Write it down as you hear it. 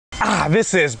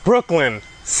This is Brooklyn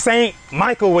St.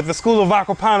 Michael with the School of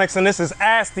Aquaponics, and this is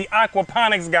Ask the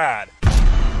Aquaponics God.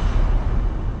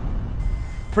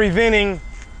 Preventing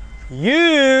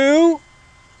you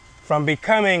from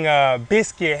becoming a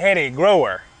biscuit-headed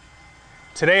grower.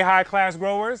 Today, high-class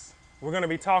growers, we're going to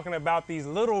be talking about these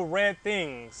little red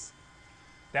things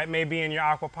that may be in your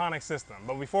aquaponics system.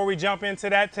 But before we jump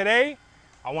into that today,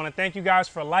 I want to thank you guys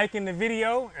for liking the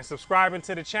video and subscribing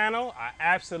to the channel. I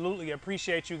absolutely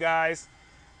appreciate you guys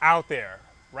out there,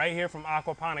 right here from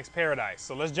Aquaponics Paradise.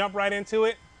 So let's jump right into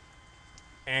it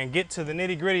and get to the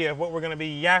nitty-gritty of what we're going to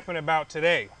be yapping about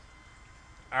today.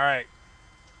 All right.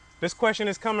 This question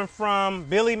is coming from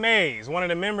Billy Mays, one of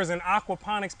the members in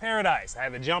Aquaponics Paradise. I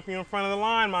had to jump you in front of the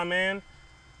line, my man.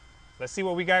 Let's see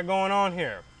what we got going on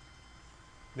here.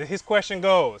 His question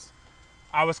goes,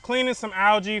 I was cleaning some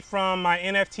algae from my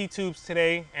NFT tubes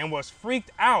today and was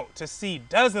freaked out to see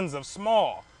dozens of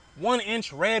small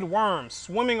 1-inch red worms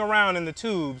swimming around in the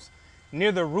tubes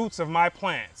near the roots of my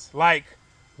plants. Like,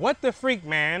 what the freak,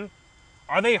 man?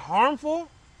 Are they harmful?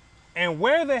 And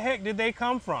where the heck did they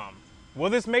come from? Will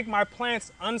this make my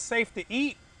plants unsafe to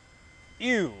eat?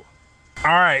 Ew.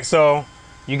 All right, so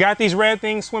you got these red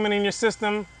things swimming in your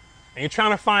system and you're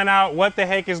trying to find out what the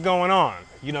heck is going on.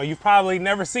 You know, you've probably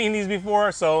never seen these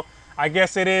before, so I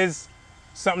guess it is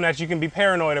something that you can be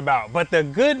paranoid about. But the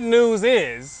good news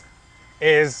is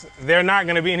they're not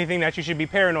going to be anything that you should be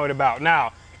paranoid about.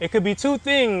 Now, it could be two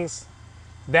things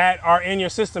that are in your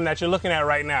system that you're looking at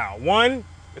right now. One,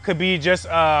 it could be just,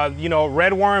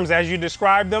 red worms as you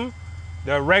described them.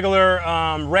 The regular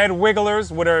red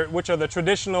wigglers, which are the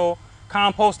traditional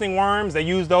composting worms. They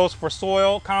use those for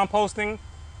soil composting.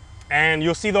 And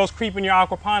you'll see those creep in your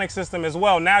aquaponic system as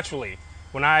well, naturally.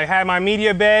 When I had my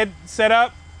media bed set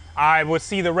up, I would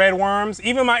see the red worms.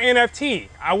 Even my NFT,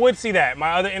 I would see that.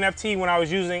 My other NFT when I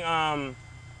was using, I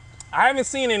haven't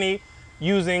seen any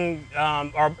using,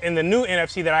 or in the new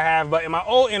NFT that I have, but in my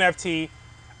old NFT,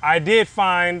 I did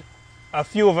find a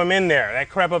few of them in there that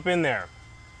crept up in there.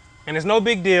 And it's no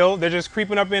big deal. They're just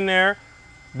creeping up in there.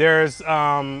 There's,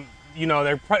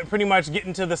 they're pretty much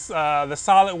getting to the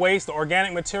solid waste, the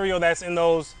organic material that's in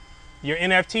your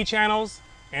NFT channels,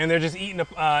 and they're just eating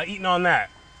on that.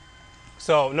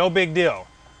 So no big deal.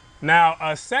 Now,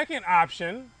 a second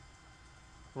option,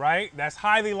 right, that's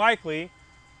highly likely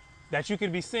that you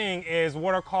could be seeing is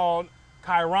what are called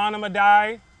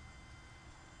Chironomidae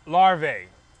larvae,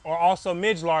 or also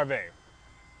midge larvae,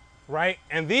 right?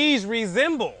 And these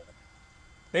resemble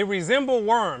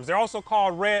worms. They're also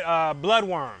called red blood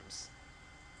worms,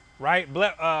 right?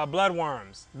 Blood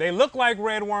worms. They look like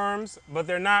red worms, but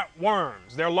they're not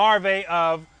worms. They're larvae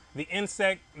of the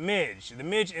insect midge, the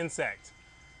midge insect.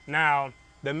 Now,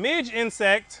 the midge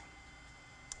insect,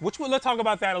 let's talk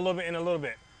about that in a little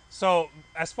bit. So,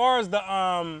 as far as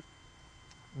the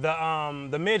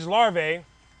midge larvae,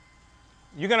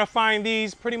 you're gonna find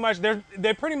these pretty much.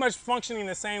 They're pretty much functioning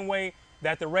the same way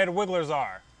that the red wigglers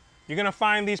are. You're gonna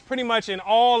find these pretty much in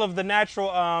all of the natural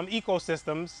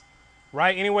ecosystems,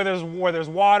 right? Anywhere where there's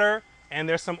water and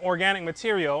there's some organic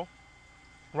material,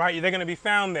 right? They're gonna be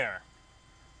found there,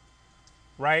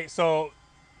 right? So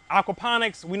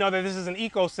aquaponics, we know that this is an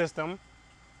ecosystem,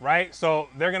 right? So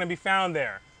they're gonna be found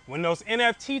there. When those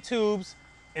NFT tubes,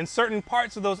 in certain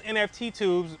parts of those NFT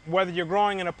tubes, whether you're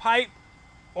growing in a pipe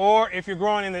or if you're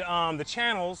growing in the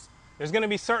channels, there's gonna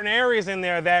be certain areas in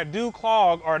there that do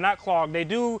clog, or not clog, they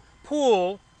do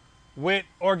pool with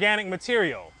organic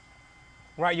material,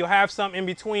 right? You'll have some in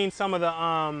between some of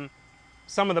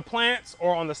the plants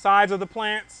or on the sides of the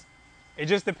plants. It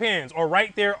just depends. Or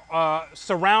right there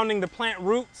surrounding the plant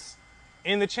roots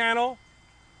in the channel,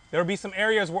 there'll be some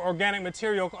areas where organic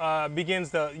material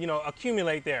begins to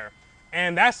accumulate there.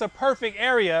 And that's a perfect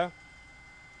area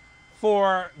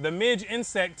for the midge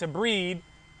insect to breed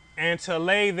and to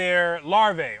lay their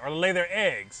larvae or lay their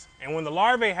eggs. And when the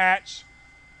larvae hatch,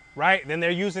 right, then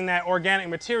they're using that organic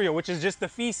material, which is just the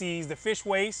feces, the fish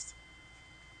waste.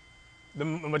 The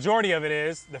majority of it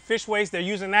is the fish waste. They're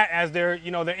using that as their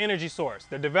energy source.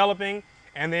 They're developing,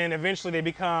 and then eventually they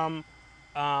become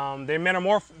they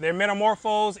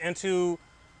metamorphose into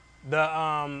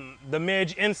the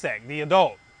midge insect, the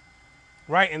adult,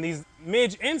 right? And these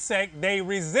midge insect, they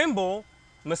resemble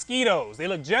mosquitoes. They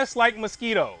look just like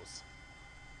mosquitoes,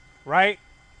 right?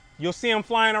 You'll see them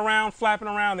flying around, flapping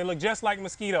around. They look just like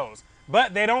mosquitoes,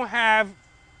 but they don't have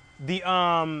the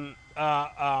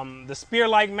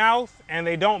spear-like mouth, and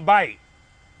they don't bite,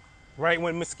 right?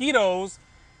 When mosquitoes,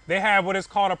 they have what is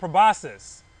called a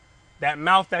proboscis, that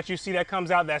mouth that you see that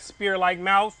comes out, that spear-like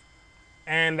mouth.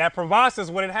 And that proboscis,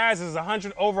 what it has is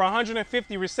over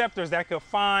 150 receptors that could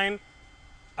find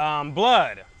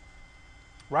blood,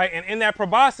 right? And in that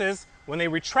proboscis, when they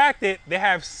retract it, they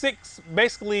have 6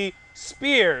 basically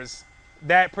spears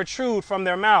that protrude from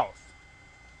their mouth.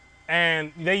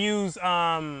 And they use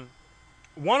one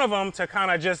of them to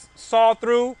kind of just saw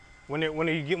through. When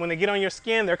they get on your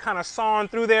skin, they're kind of sawing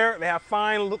through there. They have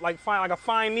like a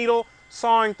fine needle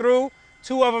sawing through.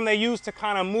 2 of them they use to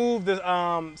kind of move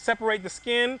the separate the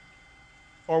skin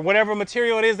or whatever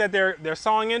material it is that they're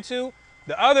sawing into.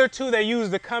 The other 2 they use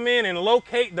to come in and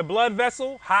locate the blood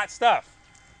vessel. Hot stuff,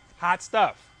 hot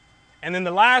stuff. And then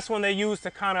the last one they use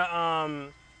to kind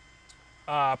of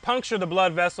puncture the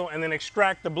blood vessel and then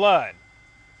extract the blood,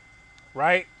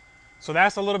 right? So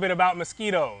that's a little bit about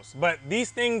mosquitoes. But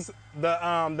these things,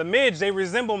 the midge, they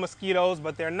resemble mosquitoes,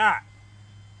 but they're not.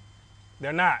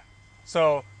 They're not.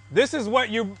 So this is what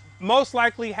you most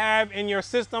likely have in your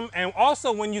system. And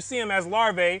also when you see them as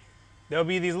larvae, there'll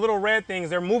be these little red things.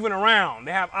 They're moving around.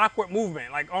 They have awkward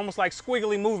movement, like almost like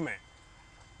squiggly movement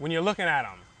when you're looking at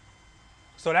them.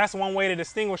 So that's one way to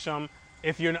distinguish them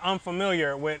if you're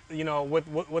unfamiliar with,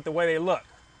 with the way they look.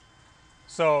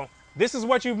 So this is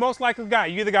what you've most likely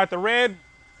got. You either got the red,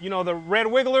 the red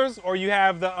wigglers, or you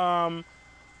have the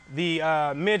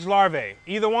midge larvae.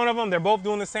 Either one of them, they're both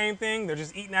doing the same thing. They're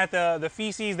just eating at the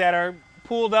feces that are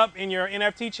pooled up in your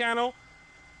NFT channel.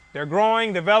 They're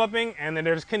growing, developing, and then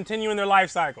they're just continuing their life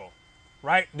cycle,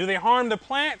 right? Do they harm the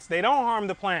plants? They don't harm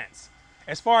the plants.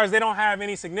 As far as they don't have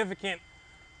any significant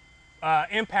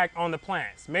impact on the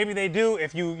plants. Maybe they do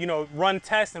if you run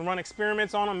tests and run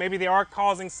experiments on them. Maybe they are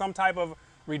causing some type of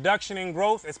reduction in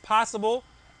growth. It's possible.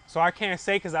 So I can't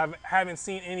say because I haven't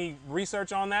seen any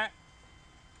research on that.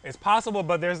 It's possible,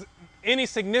 but there's any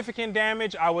significant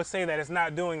damage, I would say that it's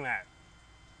not doing that.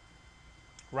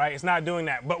 Right? It's not doing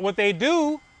that. But what they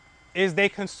do is they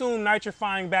consume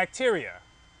nitrifying bacteria.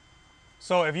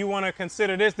 So if you want to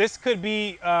consider this could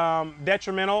be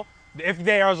detrimental. If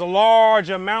there's large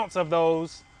amounts of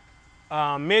those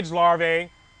midge larvae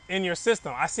in your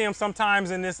system. I see them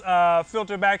sometimes in this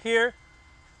filter back here.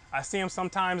 I see them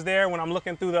sometimes there when I'm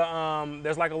looking through the,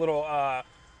 there's like a little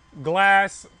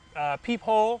glass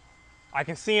peephole. I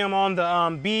can see them on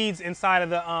the beads inside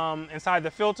of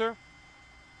the filter,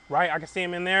 right? I can see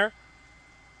them in there.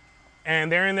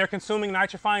 And they're in there consuming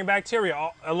nitrifying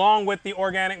bacteria along with the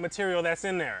organic material that's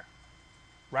in there,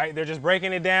 right? They're just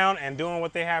breaking it down and doing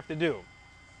what they have to do,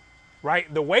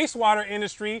 right? The wastewater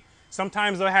industry,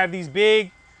 sometimes they'll have these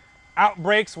big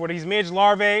outbreaks where these midge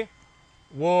larvae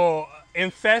will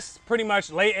infest, pretty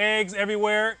much lay eggs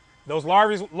everywhere. Those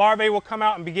larvae will come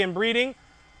out and begin breeding.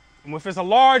 And if it's a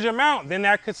large amount, then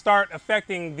that could start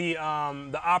affecting the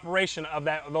operation of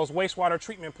those wastewater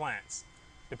treatment plants,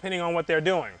 depending on what they're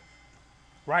doing,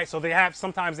 right? So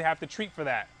sometimes they have to treat for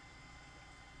that.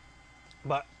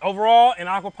 But overall, in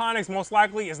aquaponics, most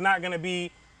likely it's not going to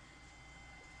be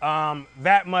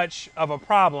that much of a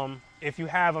problem if you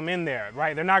have them in there,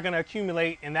 right? They're not going to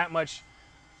accumulate in that much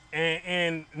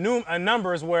in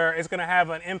numbers where it's going to have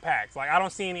an impact. Like I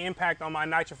don't see any impact on my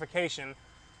nitrification,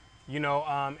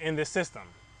 in this system,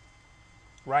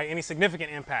 right? Any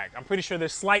significant impact. I'm pretty sure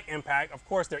there's slight impact. Of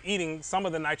course, they're eating some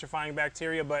of the nitrifying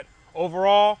bacteria, but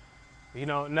overall,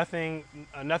 nothing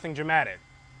dramatic.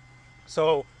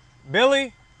 So,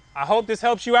 Billy, I hope this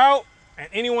helps you out, and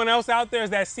anyone else out there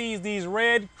that sees these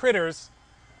red critters,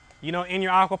 in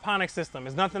your aquaponics system.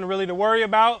 It's nothing really to worry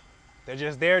about. They're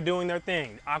just there doing their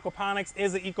thing. Aquaponics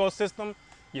is an ecosystem.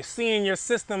 You're seeing your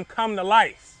system come to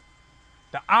life.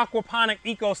 The aquaponic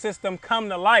ecosystem come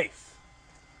to life,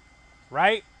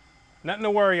 right? Nothing to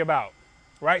worry about,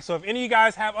 right? So if any of you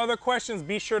guys have other questions,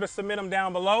 be sure to submit them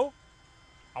down below.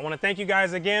 I want to thank you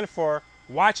guys again for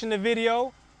watching the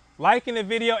video, liking the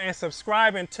video, and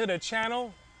subscribing to the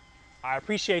channel. I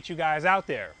appreciate you guys out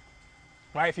there.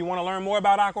 Right? If you want to learn more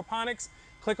about aquaponics,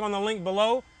 click on the link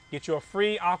below. Get you a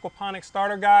free aquaponics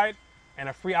starter guide and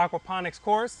a free aquaponics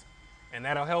course, and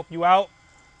that'll help you out,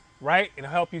 right? It'll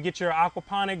help you get your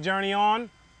aquaponic journey on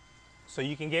so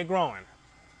you can get growing,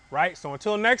 right? So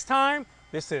until next time,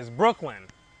 this is Brooklyn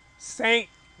St.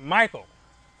 Michael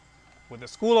with the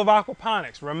School of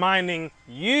Aquaponics, reminding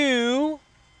you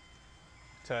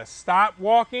to stop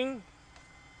walking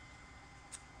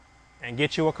and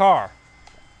get you a car.